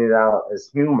spitting it out as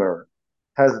humor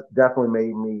has definitely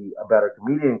made me a better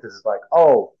comedian because it's like,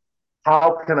 oh,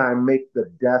 how can I make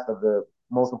the death of the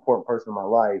most important person in my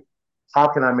life? How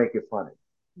can I make it funny?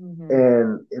 Mm-hmm.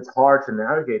 And it's hard to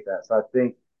navigate that. So I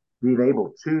think being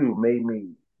able to made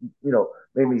me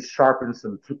sharpen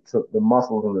the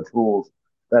muscles and the tools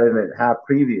that I didn't have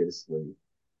previously,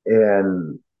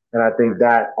 and I think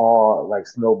that all like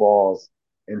snowballs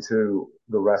into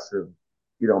the rest of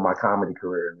my comedy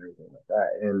career and everything like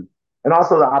that, and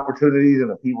also the opportunities and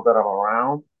the people that I'm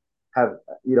around have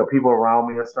people around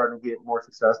me are starting to get more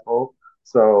successful.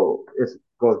 So it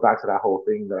goes back to that whole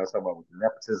thing that I was talking about with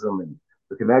nepotism and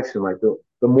the connection. Like the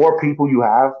more people you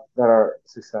have that are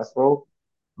successful,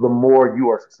 the more you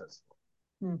are successful.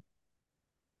 Hmm.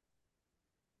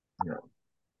 You know?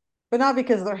 But not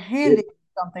because they're It, handing you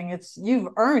something. It's you've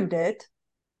earned it.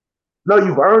 no,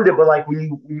 you've earned it, but like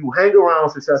when you hang around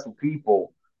successful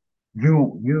people,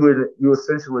 you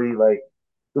essentially like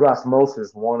through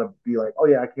osmosis want to be like, oh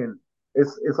yeah, I can.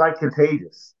 It's like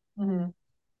contagious. Mm-hmm.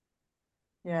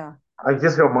 Yeah. Like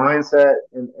just your mindset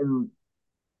and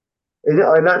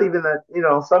not even that.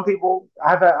 Some people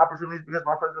I've had opportunities because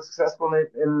my friends are successful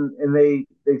and they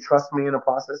trust me in the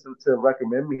process and to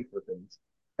recommend me for things.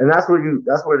 And that's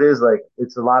what it is. Like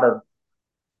it's a lot of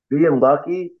being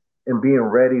lucky and being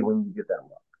ready when you get that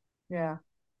luck. Yeah.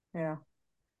 Yeah.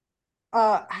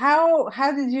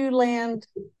 How did you land,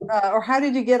 or how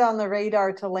did you get on the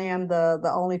radar to land the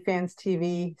OnlyFans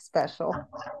TV special?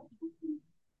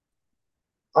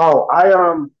 Oh, I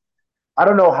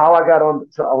don't know how I got on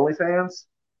to OnlyFans.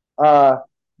 Uh,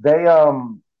 they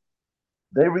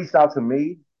they reached out to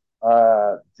me.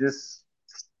 Just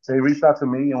they reached out to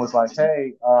me and was like,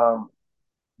 "Hey,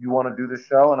 you want to do this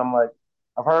show?" And I'm like,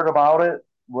 "I've heard about it.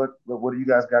 What do you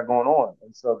guys got going on?"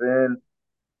 And so then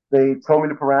they told me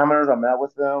the parameters. I met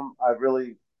with them. I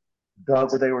really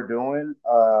dug what they were doing.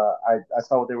 I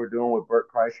saw what they were doing with Bert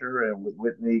Kreischer and with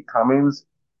Whitney Cummings,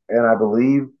 and I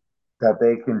believe that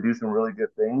they can do some really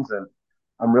good things. And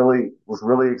I'm really was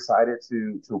really excited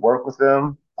to work with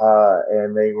them.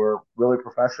 And they were really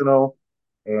professional,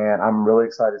 and I'm really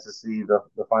excited to see the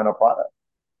final product.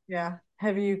 Yeah.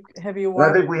 Have you And I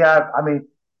watched? think we have. I mean,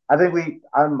 I think we.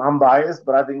 I'm biased,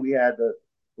 but I think we had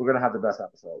we're gonna have the best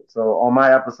episode. So on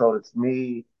my episode, it's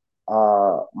me,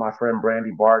 my friend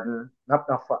Brandy Barton.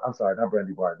 I'm sorry, not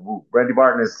Brandy Barton. Ooh, Brandy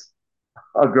Barton is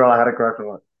a girl I had a crush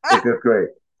on in fifth grade.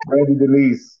 Brandy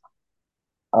Denise,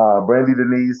 Brandy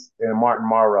Denise, and Martin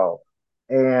Morrow.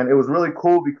 And it was really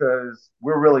cool because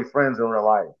we're really friends in real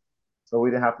life. So we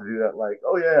didn't have to do that like,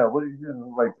 oh yeah, what did you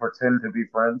do? Like pretend to be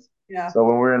friends. Yeah. So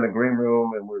when we're in the green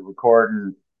room and we're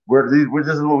recording, we're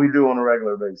this is what we do on a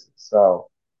regular basis. So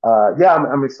yeah,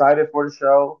 I'm excited for the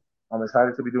show. I'm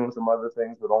excited to be doing some other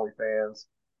things with OnlyFans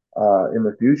in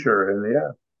the future. And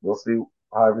yeah, we'll see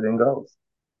how everything goes.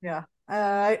 Yeah.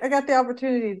 I got the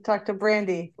opportunity to talk to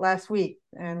Brandy last week,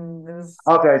 and it was,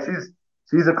 Okay,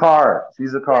 she's a card.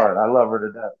 She's a yeah, card. I love her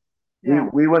to death. We yeah.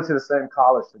 we went to the same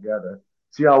college together.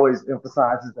 She always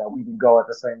emphasizes that we can go at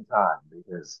the same time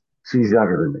because she's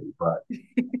younger than me. But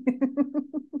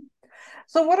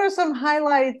So, what are some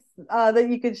highlights that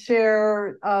you could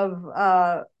share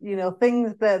of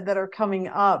things that are coming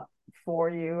up for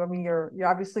you? I mean, you're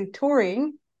obviously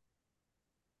touring.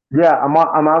 yeah, I'm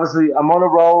on the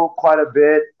road quite a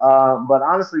bit. But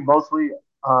honestly, mostly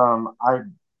um, I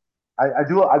I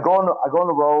go on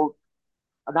the road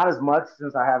not as much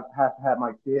since I have had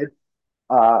my kid.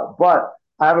 But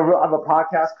I have a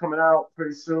podcast coming out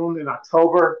pretty soon in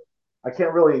October. I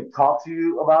can't really talk to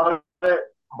you about it,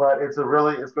 but it's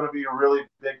going to be a really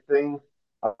big thing,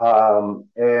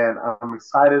 and I'm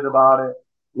excited about it.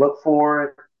 Look for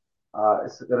it.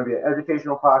 It's going to be an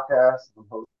educational podcast. I'm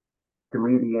a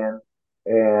comedian,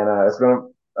 and it's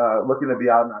going to looking to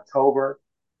be out in October.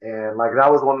 And like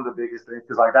that was one of the biggest things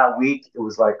because like that week it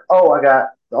was like, oh, I got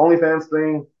the OnlyFans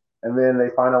thing, and then they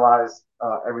finalized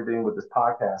everything with this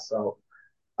podcast. So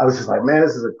I was just like, man,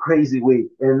 this is a crazy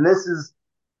week. And this is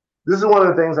one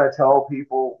of the things I tell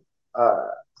people,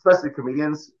 especially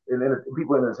comedians and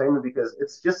people in entertainment, because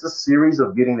it's just a series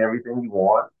of getting everything you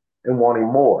want and wanting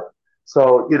more.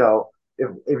 So, you know,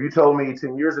 if you told me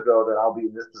 10 years ago that I'll be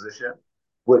in this position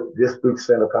with this through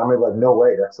stand up comedy, like, no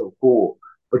way, that's so cool.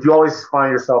 But you always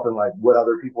find yourself in like what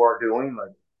other people are doing.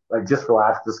 Like Just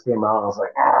Relax just came out, and I was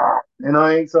like, ah, you know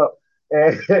what I mean? So,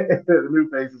 and the new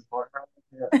faces for it.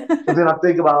 Yeah. But then I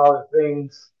think about all the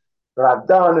things that I've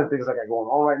done and things like I got going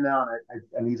on right now, and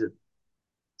I need to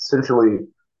essentially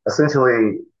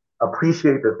essentially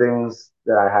appreciate the things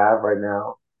that I have right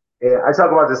now. And I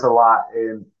talk about this a lot.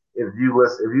 And if you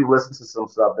listen to some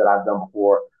stuff that I've done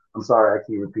before, I'm sorry I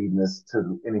keep repeating this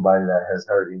to anybody that has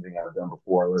heard anything I've done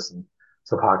before, listen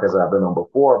to podcasts that I've been on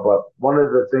before. But one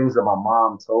of the things that my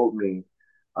mom told me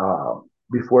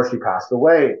before she passed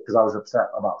away, because I was upset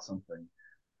about something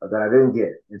that I didn't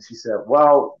get, and she said,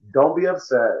 "Well, don't be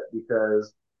upset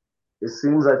because it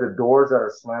seems like the doors that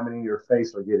are slamming in your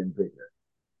face are getting bigger."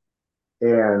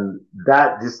 And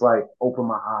that just like opened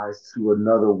my eyes to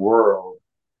another world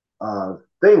of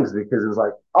things because it was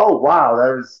like, oh wow,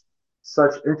 there's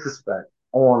such introspect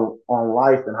on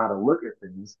life and how to look at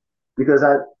things. Because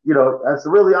that's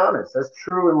really honest. That's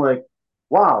true. And like,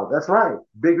 wow, that's right.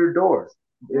 Bigger doors.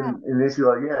 Yeah, And then she's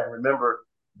like, yeah, remember,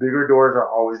 bigger doors are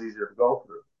always easier to go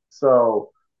through.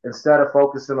 So instead of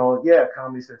focusing on, yeah,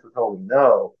 Comedy Central told me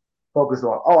no, focus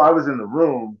on, oh, I was in the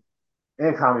room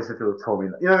and Comedy Central told me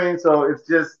no. You know what I mean? So it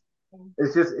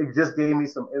just gave me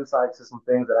some insight to some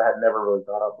things that I had never really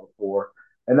thought of before.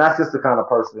 And that's just the kind of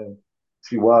person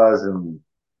she was. And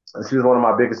she was one of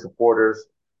my biggest supporters.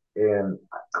 And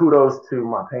kudos to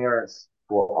my parents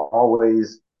for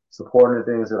always supporting the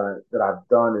things that I've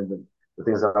done and the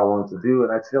things that I wanted to do.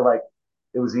 And I feel like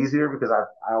it was easier because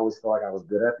I always felt like I was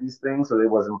good at these things. So it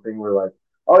wasn't a thing where like,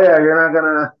 oh yeah, you're not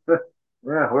gonna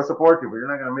yeah, we'll support you, but you're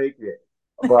not gonna make it.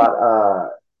 But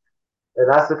and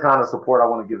that's the kind of support I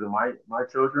want to give to my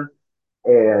children.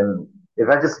 And if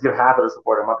I just give half of the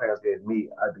support that my parents gave me,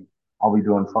 I'll be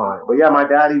doing fine. But yeah, my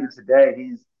dad even today,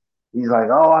 he's like,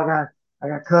 oh, I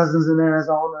got cousins in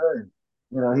Arizona, and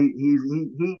you know, he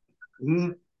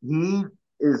he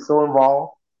is so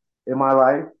involved in my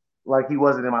life, like he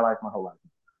wasn't in my life my whole life.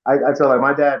 I tell like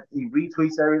my dad, he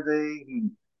retweets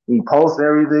everything, he posts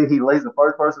everything, he lays the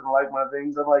first person to like my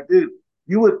things. I'm like, dude,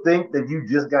 you would think that you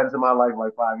just got into my life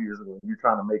like 5 years ago. You're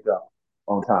trying to make up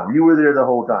on time. You were there the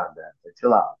whole time, Dad. So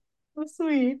chill out. so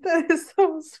sweet. That is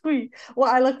so sweet. Well,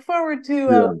 I look forward to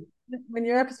Yeah. when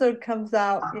your episode comes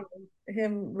out,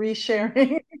 him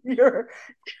resharing your.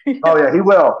 Oh yeah, he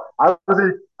will. I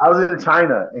was in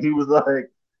China, and he was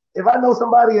like, if I know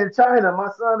somebody in China, my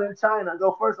son in China, I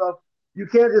go first off. You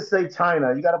can't just say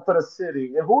China. You got to put a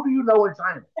city. And who do you know in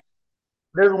China?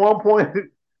 There's one point.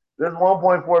 There's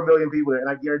 1.4 million people there, and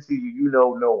I guarantee you, you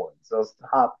know no one. So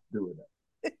stop doing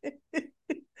that.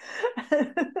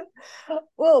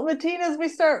 Well, Mateen, as we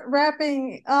start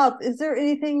wrapping up, is there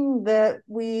anything that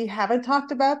we haven't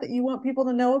talked about that you want people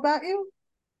to know about you?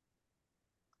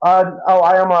 I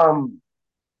am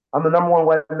I'm the number one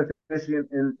wedding officiant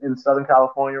in Southern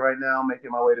California right now,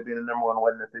 making my way to being the number one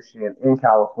wedding officiant in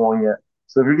California.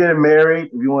 So if you're getting married,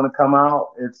 if you want to come out,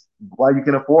 it's why you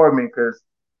can afford me because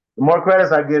the more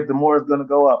credits I get, the more it's going to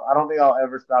go up. I don't think I'll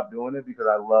ever stop doing it because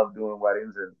I love doing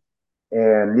weddings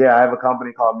and yeah, I have a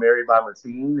company called Married by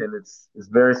Mateen, and it's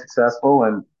very successful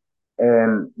and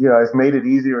it's made it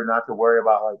easier not to worry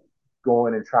about like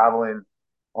going and traveling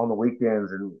on the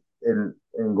weekends and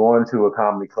going to a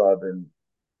comedy club and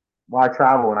why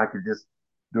travel when I could just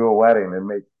do a wedding and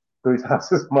make three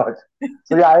times as much?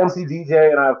 So yeah, I MC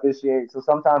DJ and I officiate. So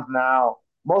sometimes now,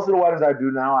 most of the weddings I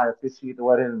do now, I officiate the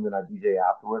wedding and then I DJ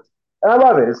afterwards. And I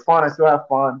love it. It's fun. I still have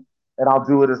fun, and I'll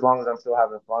do it as long as I'm still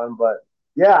having fun. But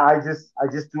yeah, I just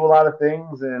do a lot of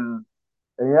things and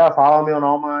yeah, follow me on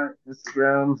all my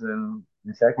Instagrams and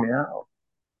check me out.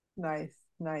 Nice,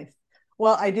 nice.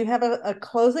 Well, I do have a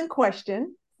closing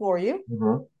question for you,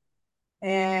 Mm-hmm.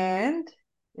 and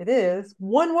it is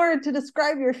one word to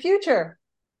describe your future.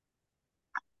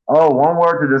 Oh, one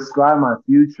word to describe my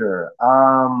future.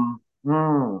 My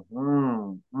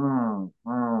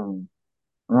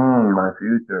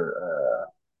future.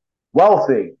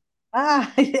 Wealthy.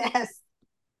 Ah, yes,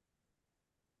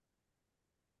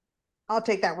 I'll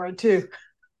take that word too.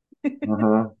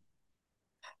 Mm-hmm.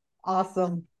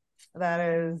 Awesome. That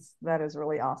is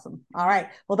really awesome. All right.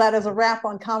 Well, that is a wrap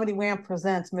on Comedy Wham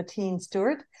presents Mateen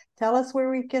Stewart. Tell us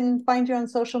where we can find you on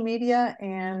social media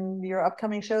and your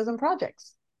upcoming shows and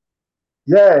projects.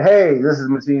 Yeah, hey, this is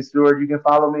Mateen Stewart. You can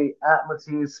follow me at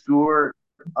Mateen Stewart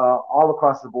all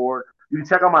across the board. You can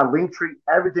check out my link tree.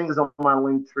 Everything is on my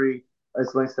link tree.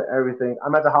 It's links to everything.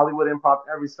 I'm at the Hollywood Improv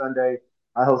every Sunday.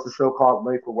 I host a show called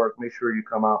Late for Work. Make sure you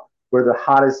come out. We're the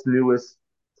hottest, newest,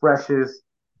 freshest,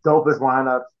 dopest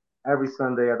lineups every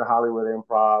Sunday at the Hollywood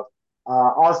Improv.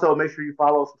 Also, make sure you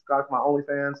follow, subscribe to my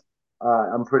OnlyFans.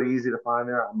 I'm pretty easy to find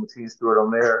there. I'm Mateen Stewart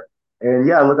on there. And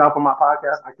yeah, look out for my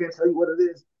podcast. I can't tell you what it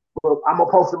is, well, I'm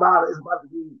gonna post about it. It's about to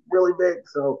be really big.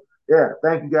 So yeah,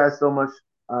 thank you guys so much.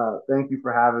 Thank you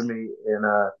for having me,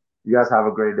 and you guys have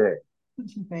a great day.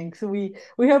 Thanks. We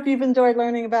hope you've enjoyed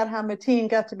learning about how Mateen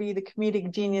got to be the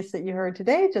comedic genius that you heard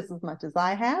today, just as much as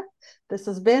I have. This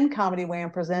has been Comedy Wham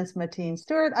presents Mateen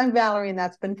Stewart. I'm Valerie, and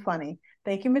that's been funny.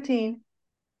 Thank you, Mateen.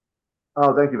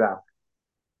 Oh, thank you, Val.